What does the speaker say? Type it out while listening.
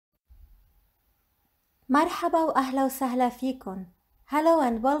مرحبا وأهلا وسهلا فيكم. Hello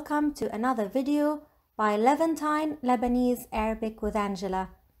and welcome to another video by Levantine Lebanese Arabic with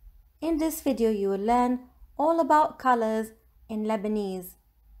Angela. In this video you will learn all about colors in Lebanese.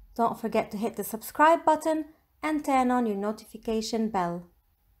 Don't forget to hit the subscribe button and turn on your notification bell.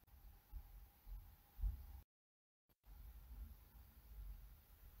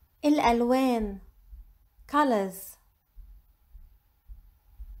 الألوان colors.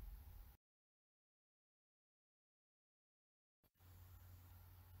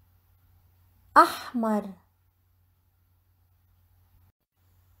 أحمر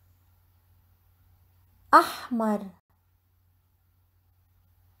أحمر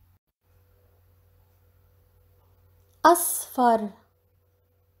أصفر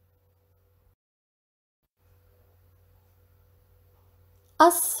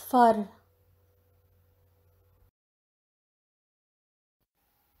أصفر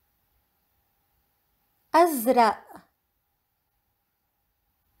أزرق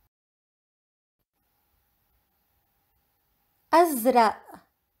أزرق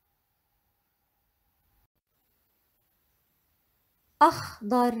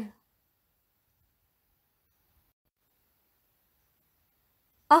أخضر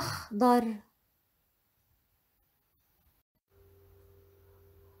أخضر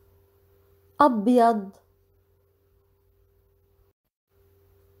أبيض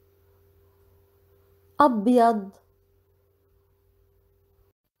أبيض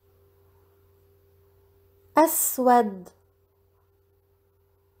أسود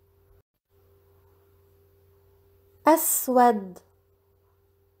أسود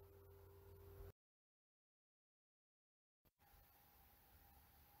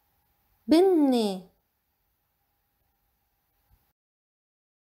بني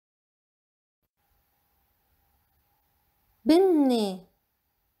بني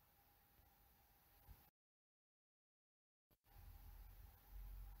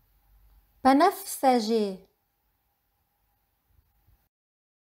بنفسجي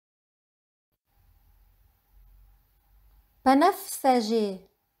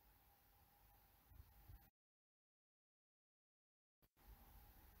بنفسجي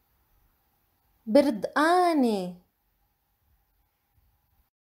بردقاني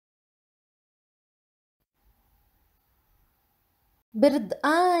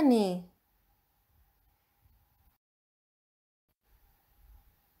بردقاني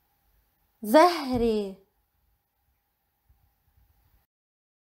زهري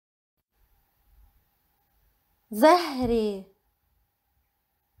زهري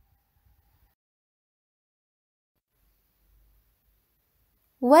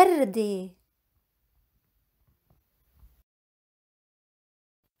وردي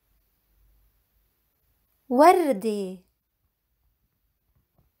وردي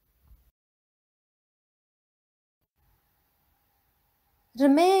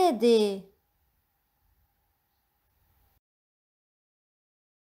رمادي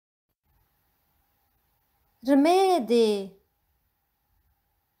رمادي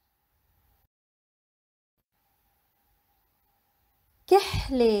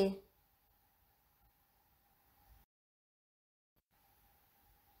كحلي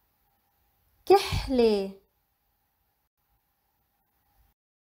كحلي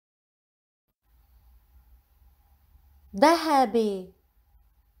ذهبي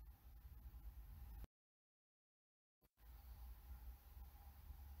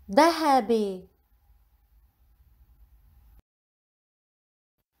ذهبي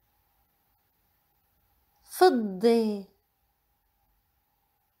فضي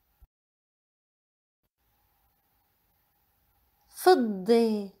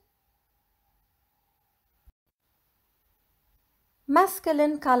فضي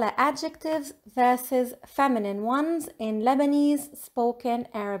Masculine color adjectives versus feminine ones in Lebanese spoken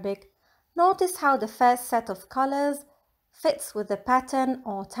Arabic. Notice how the first set of colors fits with the pattern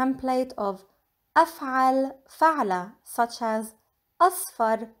or template of أفعل فعل, such as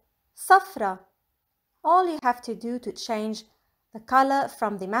أصفر صفرة. All you have to do to change the color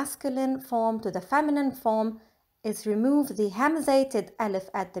from the masculine form to the feminine form is remove the hamzated alif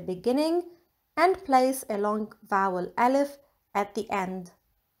at the beginning and place a long vowel alif at the end.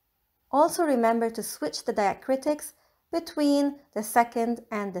 Also remember to switch the diacritics between the second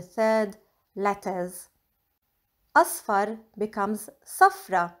and the third letters. أصفر becomes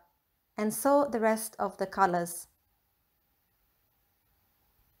صفرة, and so the rest of the colors.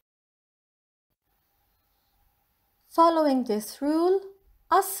 Following this rule,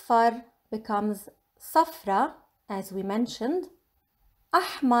 أصفر becomes صفرة, as we mentioned.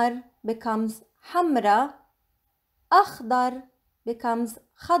 أحمر becomes حمرة. أخضر becomes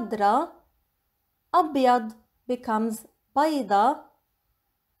خضرة. أبيض becomes بيضة,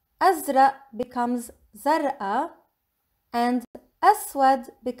 أزرق becomes زرقاء, and أسود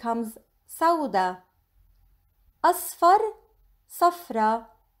becomes سوداء. أصفر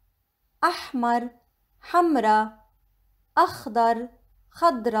صفراء, أحمر حمراء, أخضر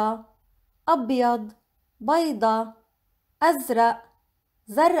خضراء, أبيض بيضة, أزرق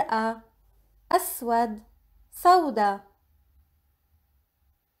زرقاء, أسود سوداء.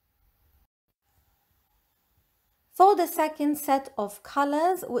 For the second set of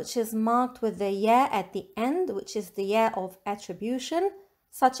colors, which is marked with the ya at the end, which is the ya of attribution,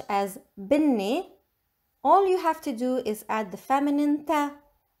 such as binni, all you have to do is add the feminine ta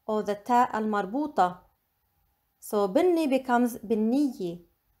or the ta al-marbuta. So binni becomes binniyi,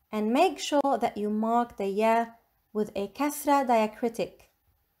 and make sure that you mark the ya with a kasra diacritic.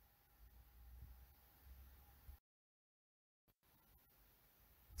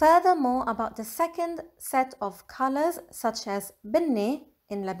 Furthermore, about the second set of colors, such as binni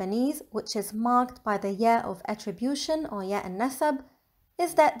in Lebanese, which is marked by the ya of attribution or ya al-nasab,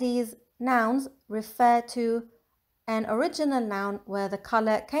 is that these nouns refer to an original noun where the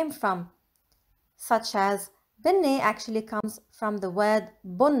color came from, such as binni actually comes from the word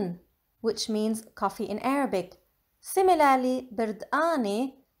bun, which means coffee in Arabic. Similarly,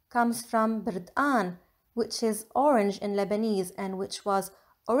 birdani comes from birdan, which is orange in Lebanese and which was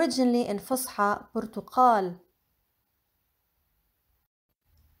originally in Fusha Portugal.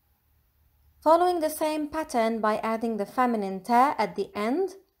 Following the same pattern by adding the feminine ta at the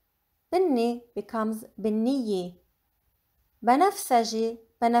end, binni becomes binniyi, banafsaji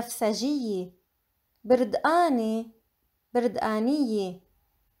banafsajiyi, birdani birdaniyi,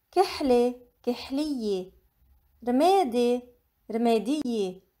 kihli kihliyi, رمادي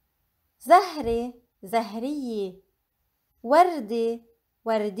رماديي, زهري زهريي, وردي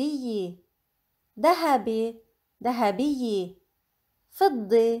ورديي, ذهبي ذهبيي,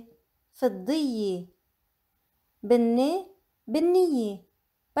 فضي فضيي, بني بنيي,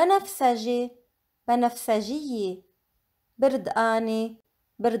 بنفسجي بنفسجيي, برداني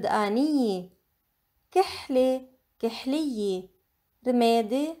بردانيي, كحلي كحليي,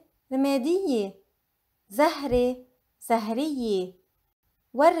 رمادي رماديي, زهري زهريي,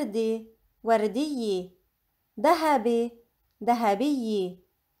 وردي ورديي, ذهبي ذهبيي,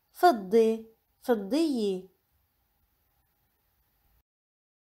 فضي فضيي.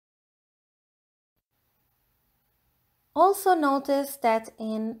 Also notice that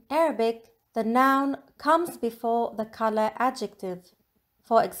in Arabic, the noun comes before the color adjective.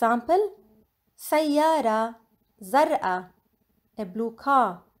 For example, سيارة زرقاء, a blue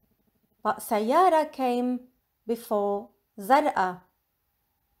car. But سيارة came before زرقاء.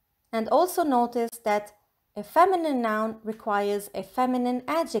 And also notice that a feminine noun requires a feminine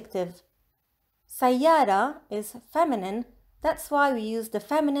adjective. سيارة is feminine, that's why we use the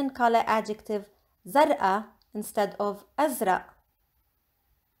feminine color adjective زرقاء instead of أزرق.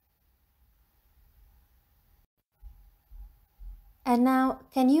 And now,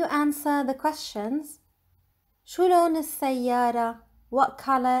 can you answer the questions? شو لون السيارة? What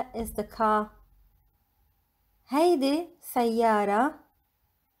color is the car? هيدي سيارة.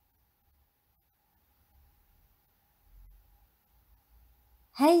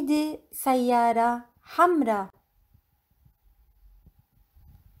 هيدي سيارة حمراء.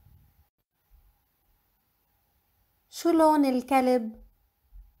 شو لون الكلب؟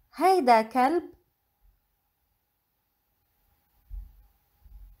 هيدا كلب.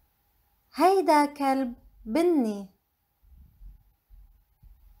 هيدا كلب بني.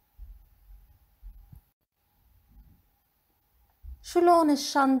 شو لون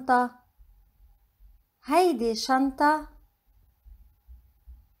الشنطة؟ هيدي شنطة.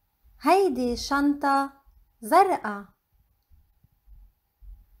 هيدي شنطة زرقاء.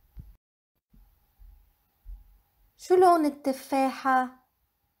 شو لون التفاحة؟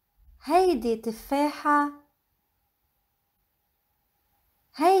 هيدي تفاحة.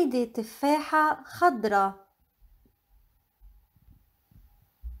 هيدي تفاحة خضراء.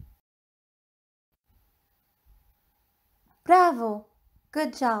 Bravo!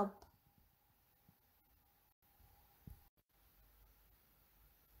 Good job!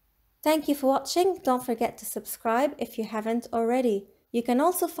 Thank you for watching. Don't forget to subscribe if you haven't already. You can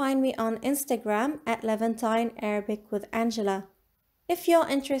also find me on Instagram at Levantine Arabic with Angela. If you're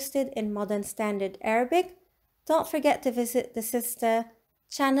interested in Modern Standard Arabic, don't forget to visit the sister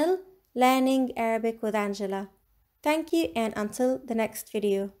channel, Learning Arabic with Angela. Thank you, and until the next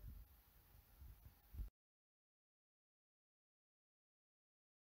video.